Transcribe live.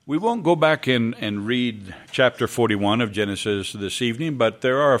We won't go back and read chapter 41 of Genesis this evening, but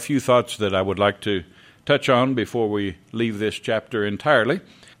there are a few thoughts that I would like to touch on before we leave this chapter entirely.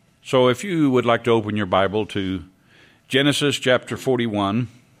 So if you would like to open your Bible to Genesis chapter 41,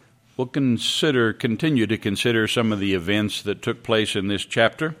 we'll continue to consider some of the events that took place in this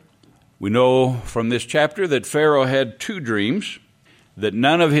chapter. We know from this chapter that Pharaoh had two dreams, that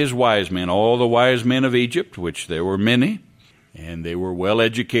none of his wise men, all the wise men of Egypt, which there were many, and they were well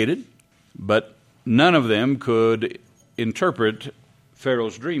educated, but none of them could interpret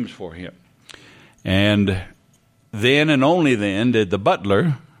Pharaoh's dreams for him. And then and only then did the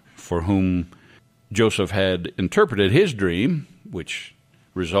butler, for whom Joseph had interpreted his dream, which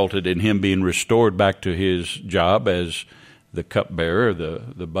resulted in him being restored back to his job as the cupbearer,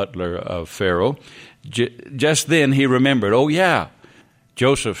 the butler of Pharaoh, just then he remembered, oh yeah,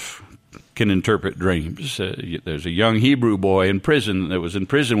 Joseph can interpret dreams. There's a young Hebrew boy in prison that was in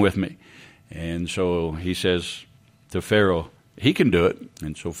prison with me. And so he says to Pharaoh, he can do it.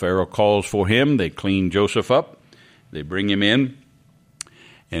 And so Pharaoh calls for him. They clean Joseph up. They bring him in.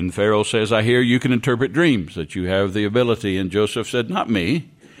 And Pharaoh says, I hear you can interpret dreams, that you have the ability. And Joseph said, not me,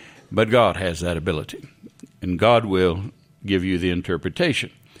 but God has that ability. And God will give you the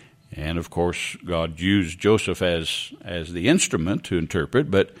interpretation. And of course, God used Joseph as the instrument to interpret,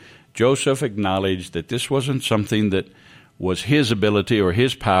 but Joseph acknowledged that this wasn't something that was his ability or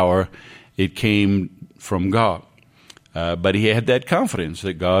his power. It came from God. But he had that confidence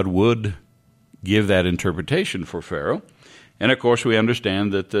that God would give that interpretation for Pharaoh. And of course, we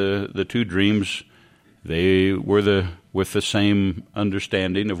understand that the two dreams, they were with the same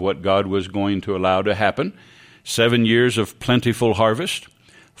understanding of what God was going to allow to happen. 7 years of plentiful harvest,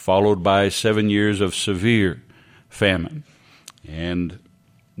 followed by 7 years of severe famine. And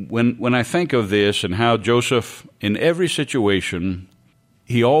when I think of this and how Joseph, in every situation,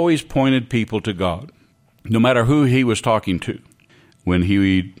 he always pointed people to God, no matter who he was talking to. When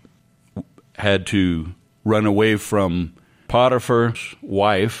he had to run away from Potiphar's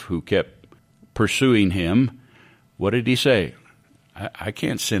wife, who kept pursuing him, what did he say? I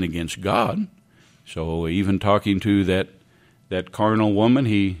can't sin against God. So even talking to that carnal woman,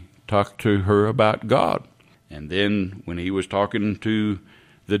 he talked to her about God. And then when he was talking to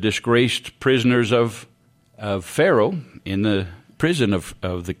the disgraced prisoners of Pharaoh in the prison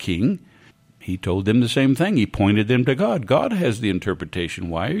of the king, he told them the same thing. He pointed them to God. God has the interpretation.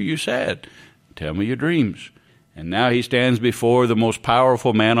 Why are you sad? Tell me your dreams. And now he stands before the most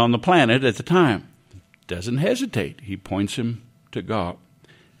powerful man on the planet at the time. Doesn't hesitate. He points him to God.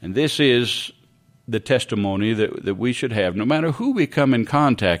 And this is the testimony that we should have, no matter who we come in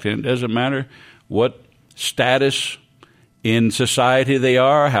contact, and it doesn't matter what status in society they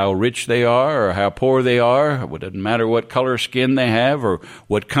are, how rich they are, or how poor they are. It doesn't matter what color skin they have or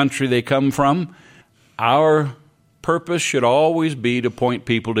what country they come from. Our purpose should always be to point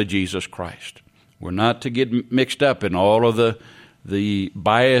people to Jesus Christ. We're not to get mixed up in all of the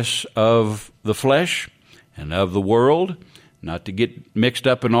bias of the flesh and of the world, not to get mixed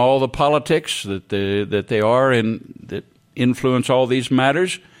up in all the politics that they are and that influence all these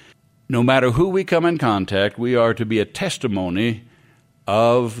matters. No matter who we come in contact, we are to be a testimony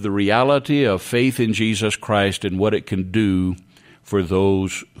of the reality of faith in Jesus Christ and what it can do for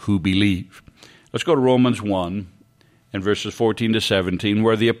those who believe. Let's go to Romans 1 and verses 14 to 17,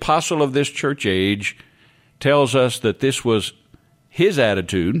 where the apostle of this church age tells us that this was his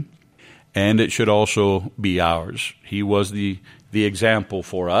attitude, and it should also be ours. He was the example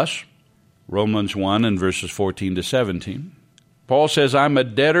for us. Romans 1 and verses 14 to 17. Paul says, I'm a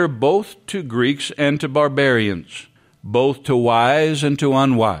debtor both to Greeks and to barbarians, both to wise and to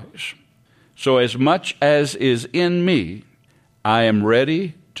unwise. So as much as is in me, I am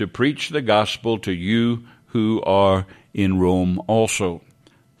ready to preach the gospel to you who are in Rome also.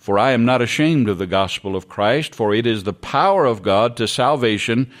 For I am not ashamed of the gospel of Christ, for it is the power of God to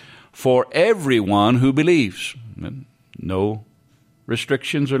salvation for everyone who believes. No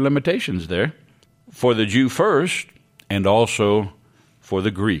restrictions or limitations there. For the Jew first, and also for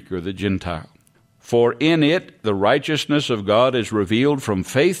the Greek or the Gentile. For in it the righteousness of God is revealed from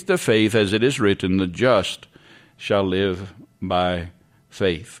faith to faith, as it is written, the just shall live by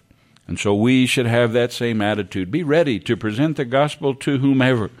faith. And so we should have that same attitude. Be ready to present the gospel to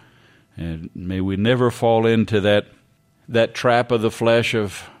whomever. And may we never fall into that trap of the flesh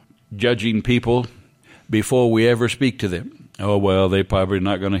of judging people before we ever speak to them. Oh, well, they're probably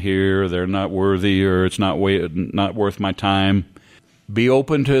not going to hear, or they're not worthy, or it's not worth my time. Be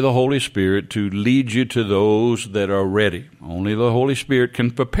open to the Holy Spirit to lead you to those that are ready. Only the Holy Spirit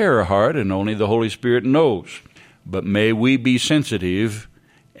can prepare a heart, and only the Holy Spirit knows. But may we be sensitive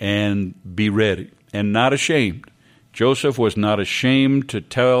and be ready and not ashamed. Joseph was not ashamed to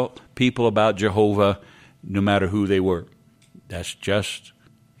tell people about Jehovah no matter who they were. That's just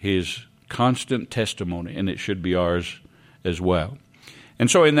his constant testimony, and it should be ours as well. And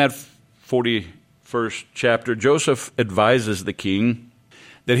so in that 41st chapter, Joseph advises the king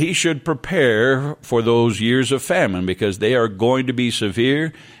that he should prepare for those years of famine because they are going to be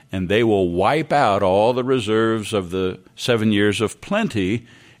severe and they will wipe out all the reserves of the 7 years of plenty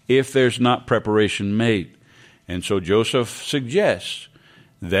if there's not preparation made. And so Joseph suggests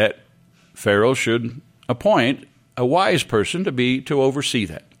that Pharaoh should appoint a wise person to oversee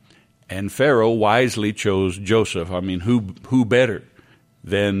that. And Pharaoh wisely chose Joseph. I mean, who better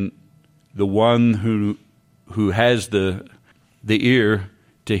than the one who has the ear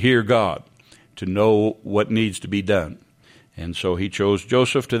to hear God, to know what needs to be done. And so he chose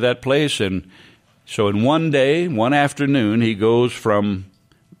Joseph to that place. And so in one day, one afternoon, he goes from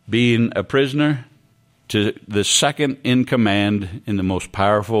being a prisoner to the second in command in the most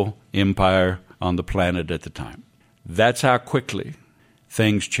powerful empire on the planet at the time. That's how quickly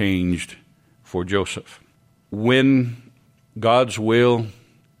things changed for Joseph. When God's will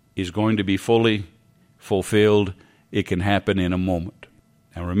is going to be fully fulfilled, it can happen in a moment.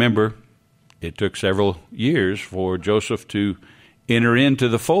 Now remember, it took several years for Joseph to enter into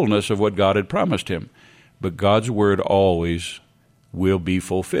the fullness of what God had promised him. But God's word always will be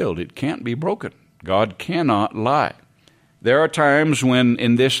fulfilled. It can't be broken. God cannot lie. There are times when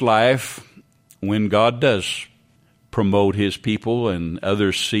in this life, when God does promote his people and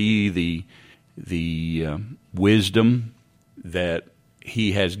others see the wisdom that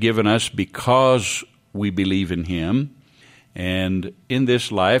he has given us because we believe in him. And in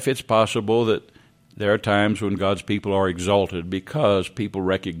this life, it's possible that there are times when God's people are exalted because people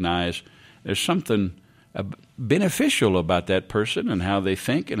recognize there's something beneficial about that person and how they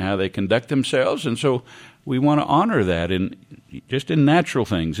think and how they conduct themselves. And so we want to honor that just in natural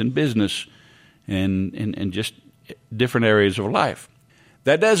things, in business, and just different areas of life.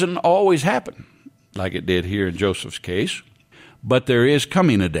 That doesn't always happen like it did here in Joseph's case, but there is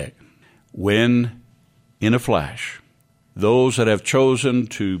coming a day when, in a flash, those that have chosen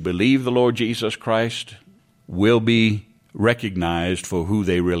to believe the Lord Jesus Christ will be recognized for who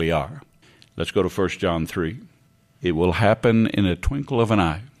they really are. Let's go to 1 John 3. It will happen in a twinkle of an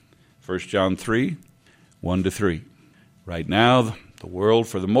eye. 1 John 3, 1-3. Right now, the world,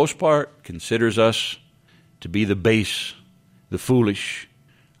 for the most part, considers us to be the base, the foolish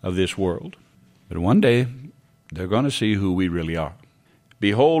of this world. But one day, they're going to see who we really are.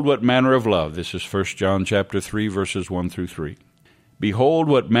 Behold what manner of love, this is 1 John chapter 3, verses 1-3. Behold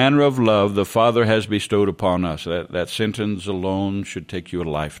what manner of love the Father has bestowed upon us. That sentence alone should take you a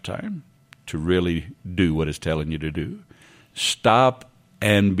lifetime to really do what it's telling you to do. Stop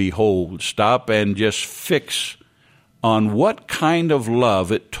and behold. Stop and just fix on what kind of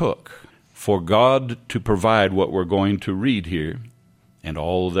love it took for God to provide what we're going to read here and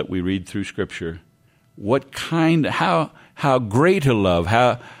all that we read through Scripture. What kind, how great a love,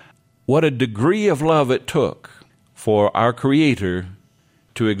 what a degree of love it took for our Creator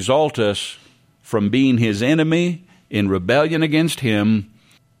to exalt us from being His enemy in rebellion against Him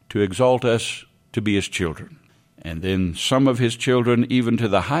to exalt us to be His children. And then some of His children, even to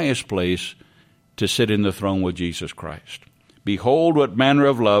the highest place, to sit in the throne with Jesus Christ. Behold what manner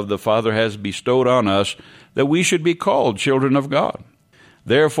of love the Father has bestowed on us, that we should be called children of God.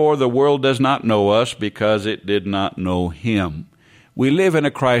 Therefore the world does not know us, because it did not know Him. We live in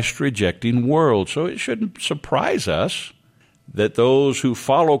a Christ-rejecting world, so it shouldn't surprise us that those who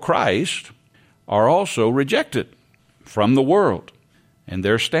follow Christ are also rejected from the world and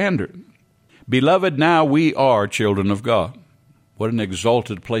their standard. Beloved, now we are children of God. What an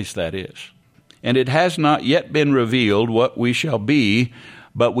exalted place that is. And it has not yet been revealed what we shall be,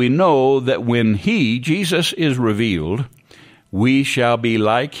 but we know that when He, Jesus, is revealed, we shall be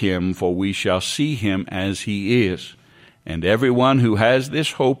like Him, for we shall see Him as He is. And everyone who has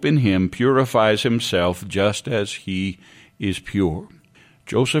this hope in Him purifies himself just as He is pure.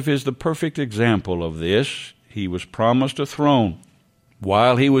 Joseph is the perfect example of this. He was promised a throne.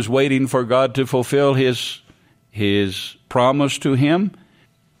 While he was waiting for God to fulfill his promise to him,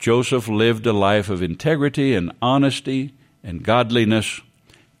 Joseph lived a life of integrity and honesty and godliness,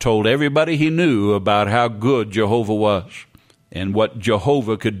 told everybody he knew about how good Jehovah was and what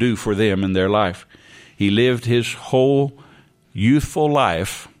Jehovah could do for them in their life. He lived his whole youthful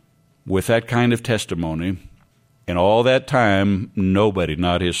life with that kind of testimony. And all that time, nobody,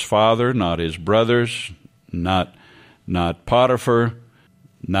 not his father, not his brothers, not Potiphar,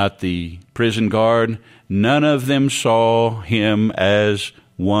 not the prison guard, none of them saw him as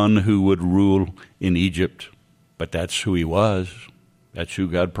one who would rule in Egypt. But that's who he was. That's who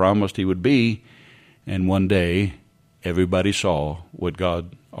God promised he would be. And one day, everybody saw what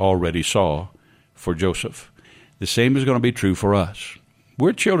God already saw for Joseph. The same is going to be true for us.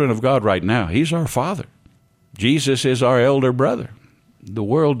 We're children of God right now. He's our Father. Jesus is our elder brother. The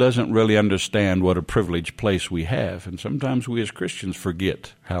world doesn't really understand what a privileged place we have, and sometimes we as Christians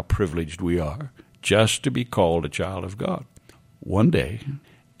forget how privileged we are just to be called a child of God. One day,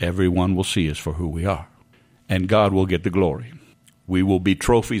 everyone will see us for who we are, and God will get the glory. We will be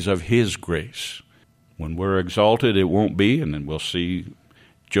trophies of His grace. When we're exalted, it won't be, and then we'll see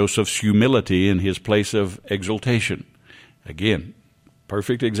Joseph's humility in his place of exaltation. Again,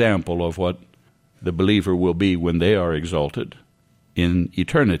 perfect example of what the believer will be when they are exalted in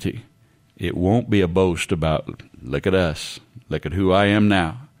eternity. It won't be a boast about, look at us, look at who I am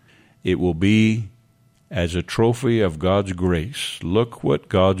now. It will be as a trophy of God's grace. Look what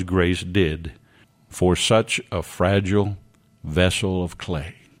God's grace did for such a fragile vessel of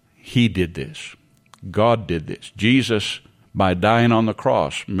clay. He did this. God did this. Jesus, by dying on the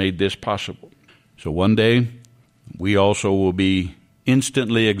cross, made this possible. So one day, we also will be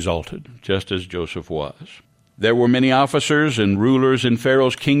instantly exalted, just as Joseph was. There were many officers and rulers in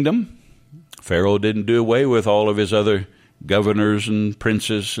Pharaoh's kingdom. Pharaoh didn't do away with all of his other governors and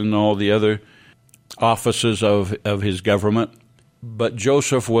princes and all the other offices of his government, but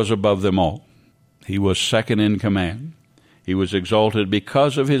Joseph was above them all. He was second in command. He was exalted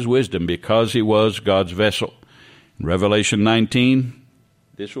because of his wisdom, because he was God's vessel. In Revelation 19,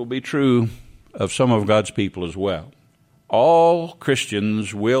 this will be true of some of God's people as well. All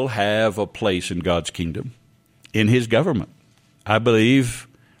Christians will have a place in God's kingdom, in His government. I believe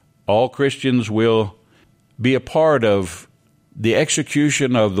all Christians will be a part of the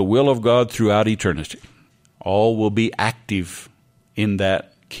execution of the will of God throughout eternity. All will be active in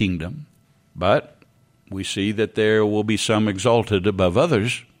that kingdom. But we see that there will be some exalted above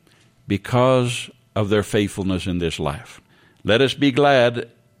others because of their faithfulness in this life. Let us be glad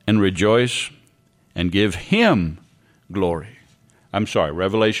and rejoice and give Him glory.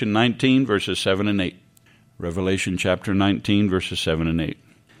 Revelation 19, verses 7 and 8. Revelation chapter 19, verses 7 and 8.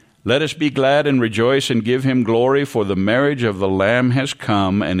 Let us be glad and rejoice and give Him glory, for the marriage of the Lamb has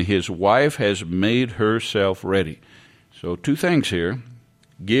come, and His wife has made herself ready. So two things here.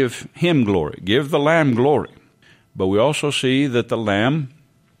 Give Him glory. Give the Lamb glory. But we also see that the Lamb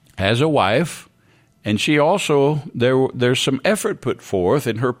has a wife, and she also, there's some effort put forth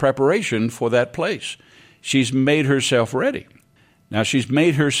in her preparation for that place. She's made herself ready. Now, she's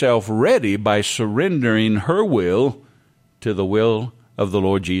made herself ready by surrendering her will to the will of the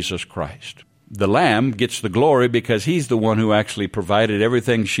Lord Jesus Christ. The Lamb gets the glory because He's the one who actually provided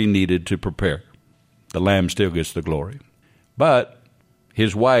everything she needed to prepare. The Lamb still gets the glory. But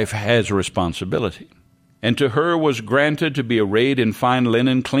His wife has a responsibility. And to her was granted to be arrayed in fine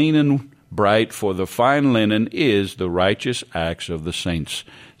linen, clean and bright, for the fine linen is the righteous acts of the saints.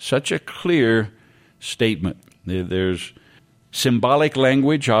 Such a clear statement. There's symbolic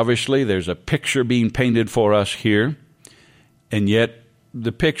language, obviously. There's a picture being painted for us here. And yet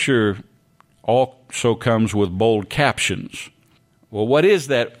the picture also comes with bold captions. Well, what is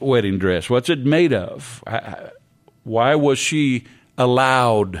that wedding dress? What's it made of? Why was she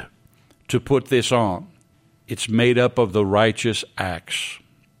allowed to put this on? It's made up of the righteous acts.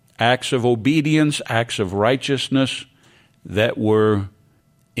 Acts of obedience, acts of righteousness that were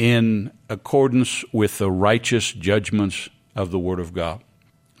in accordance with the righteous judgments of the Word of God.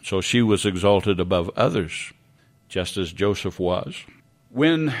 So she was exalted above others, just as Joseph was.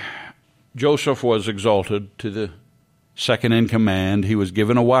 When Joseph was exalted to the second in command, he was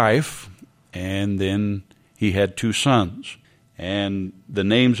given a wife, and then he had 2 sons. And the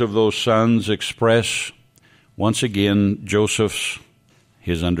names of those sons express, once again,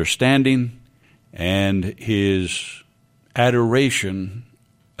 his understanding and his adoration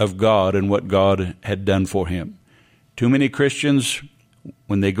of God and what God had done for him. Too many Christians,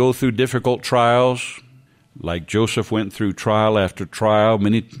 when they go through difficult trials, like Joseph went through trial after trial,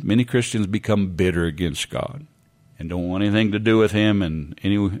 many Christians become bitter against God and don't want anything to do with Him, and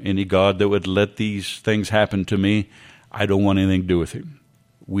any God that would let these things happen to me, I don't want anything to do with Him.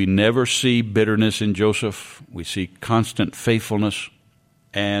 We never see bitterness in Joseph. We see constant faithfulness.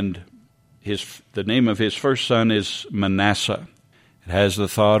 And the name of his first son is Manasseh. It has the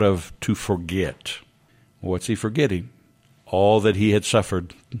thought of to forget. What's he forgetting? All that he had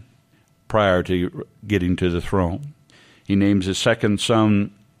suffered prior to getting to the throne. He names his second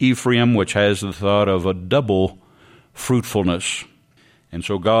son Ephraim, which has the thought of a double fruitfulness. And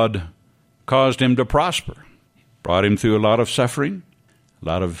so God caused him to prosper. Brought him through a lot of suffering, a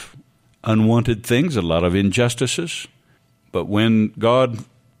lot of unwanted things, a lot of injustices. But when God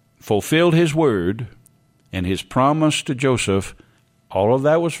fulfilled his word and his promise to Joseph, all of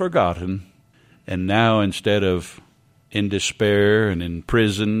that was forgotten. And now, instead of in despair and in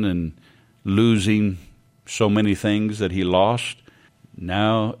prison and losing so many things that he lost,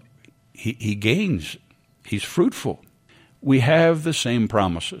 now he gains. He's fruitful. We have the same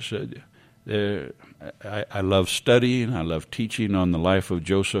promises. I love studying, I love teaching on the life of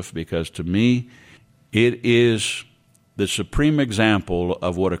Joseph, because to me it is the supreme example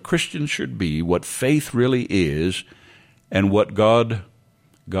of what a Christian should be, what faith really is, and what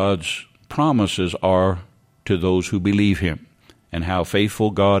God's promises are to those who believe him, and how faithful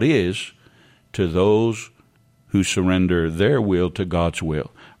God is to those who surrender their will to God's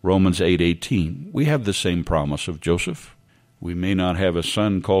will. Romans 8:18. We have the same promise of Joseph. We may not have a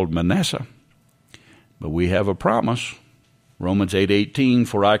son called Manasseh, but we have a promise. Romans 8:18,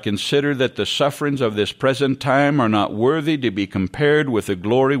 for I consider that the sufferings of this present time are not worthy to be compared with the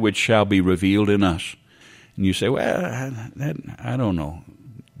glory which shall be revealed in us. And you say, well, I don't know.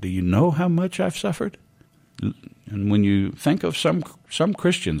 Do you know how much I've suffered? And when you think of some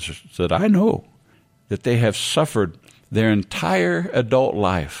Christians that I know, that they have suffered their entire adult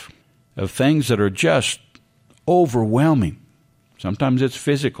life of things that are just overwhelming. Sometimes it's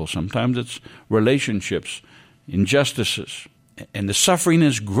physical, sometimes it's relationships, injustices, and the suffering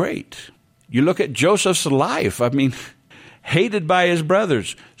is great. You look at Joseph's life, hated by his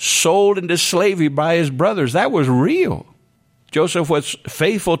brothers, sold into slavery by his brothers. That was real. Joseph was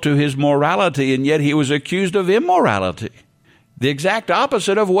faithful to his morality, and yet he was accused of immorality, the exact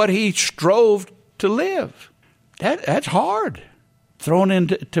opposite of what he strove to live. That's hard. Thrown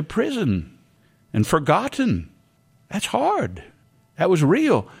into prison and forgotten. That's hard. That was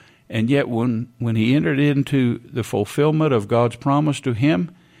real. And yet when he entered into the fulfillment of God's promise to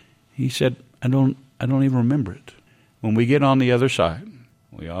him, he said, I don't even remember it. When we get on the other side,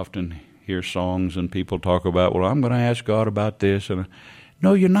 we often hear songs and people talk about, well, I'm going to ask God about this. And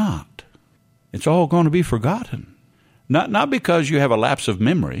no, you're not. It's all going to be forgotten. Not because you have a lapse of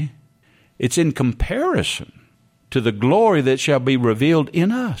memory. It's in comparison to the glory that shall be revealed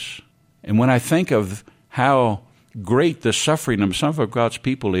in us. And when I think of how great the suffering of some of God's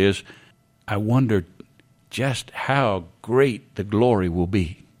people is, I wonder just how great the glory will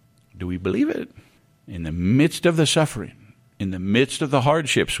be. Do we believe it? In the midst of the suffering, in the midst of the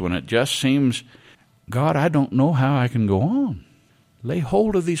hardships, when it just seems, God, I don't know how I can go on. Lay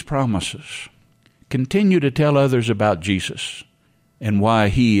hold of these promises. Continue to tell others about Jesus and why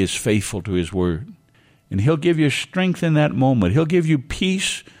he is faithful to his word. And he'll give you strength in that moment. He'll give you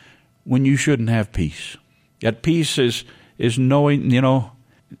peace when you shouldn't have peace. That peace is knowing,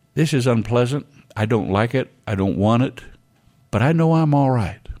 this is unpleasant. I don't like it. I don't want it. But I know I'm all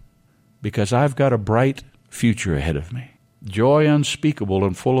right because I've got a bright future ahead of me. Joy unspeakable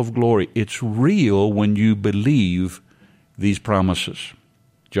and full of glory. It's real when you believe these promises.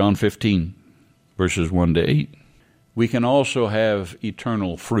 John 15, verses 1 to 8. We can also have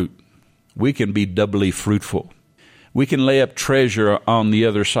eternal fruit. We can be doubly fruitful. We can lay up treasure on the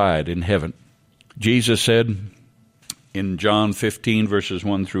other side in heaven. Jesus said in John 15, verses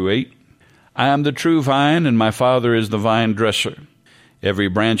 1 through 8, I am the true vine, and my Father is the vine dresser. Every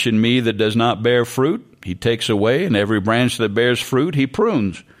branch in me that does not bear fruit, he takes away, and every branch that bears fruit, he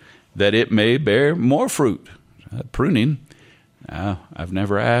prunes, that it may bear more fruit. Pruning. Now, I've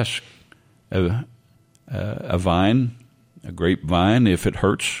never asked a vine, a grapevine, if it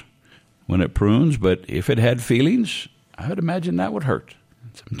hurts when it prunes, but if it had feelings, I would imagine that would hurt.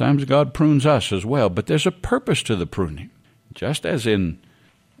 Sometimes God prunes us as well, but there's a purpose to the pruning. Just as in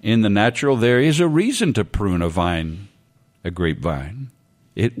the natural, there is a reason to prune a vine, a grapevine.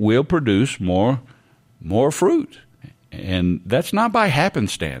 It will produce more fruit. And that's not by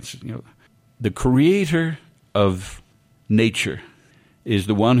happenstance. The creator of nature is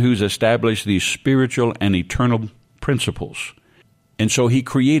the one who's established these spiritual and eternal principles. And so he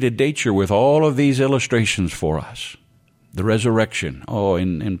created nature with all of these illustrations for us. The resurrection,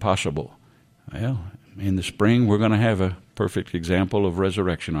 impossible. Well, in the spring, we're going to have a perfect example of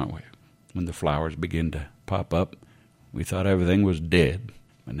resurrection, aren't we? When the flowers begin to pop up, we thought everything was dead,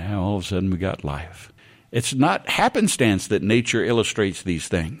 but now all of a sudden we got life. It's not happenstance that nature illustrates these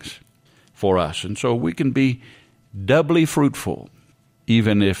things for us, and so we can be doubly fruitful,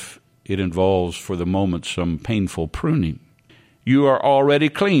 even if it involves, for the moment, some painful pruning. You are already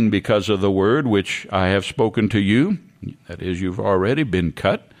clean because of the word which I have spoken to you. That is, you've already been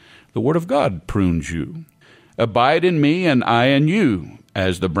cut. The word of God prunes you. Abide in me, and I in you,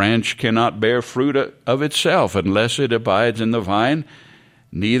 as the branch cannot bear fruit of itself unless it abides in the vine.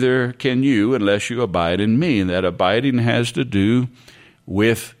 neither can you unless you abide in me. And that abiding has to do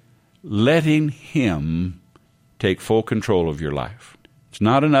with letting him take full control of your life. It's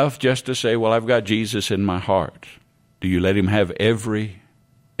not enough just to say, well, I've got Jesus in my heart. Do you let him have every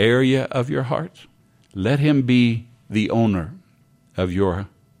area of your heart? Let him be the owner of your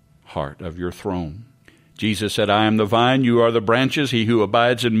heart, of your throne. Jesus said, I am the vine, you are the branches. He who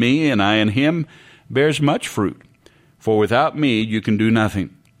abides in me and I in him bears much fruit. For without me you can do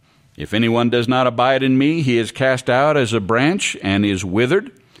nothing. If anyone does not abide in me, he is cast out as a branch and is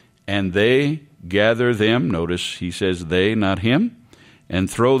withered, and they gather them, notice he says they, not him, and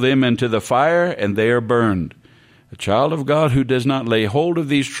throw them into the fire, and they are burned. A child of God who does not lay hold of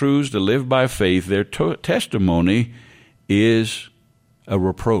these truths to live by faith, their testimony is a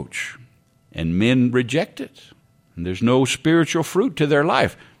reproach, and men reject it. And there's no spiritual fruit to their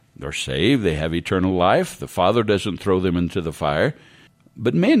life. They're saved, they have eternal life. The Father doesn't throw them into the fire,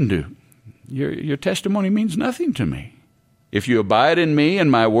 but men do. Your testimony means nothing to me. If you abide in me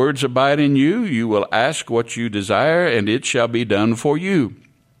and my words abide in you, you will ask what you desire, and it shall be done for you.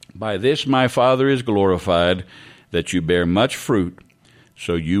 By this my Father is glorified, that you bear much fruit,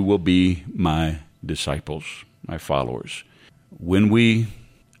 so you will be my disciples, my followers. When we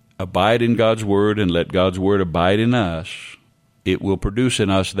abide in God's word and let God's word abide in us, it will produce in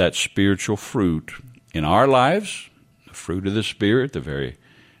us that spiritual fruit in our lives, the fruit of the Spirit, the very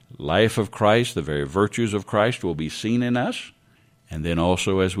life of Christ, the very virtues of Christ will be seen in us. And then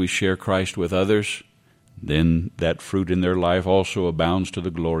also as we share Christ with others, then that fruit in their life also abounds to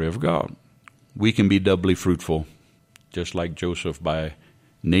the glory of God. We can be doubly fruitful, just like Joseph by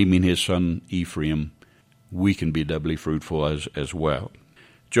naming his son Ephraim. We can be doubly fruitful as well.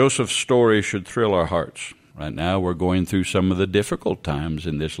 Joseph's story should thrill our hearts. Right now we're going through some of the difficult times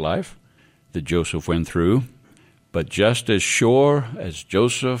in this life that Joseph went through. But just as sure as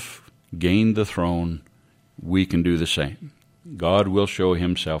Joseph gained the throne, we can do the same. God will show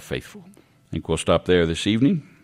himself faithful. I think we'll stop there this evening.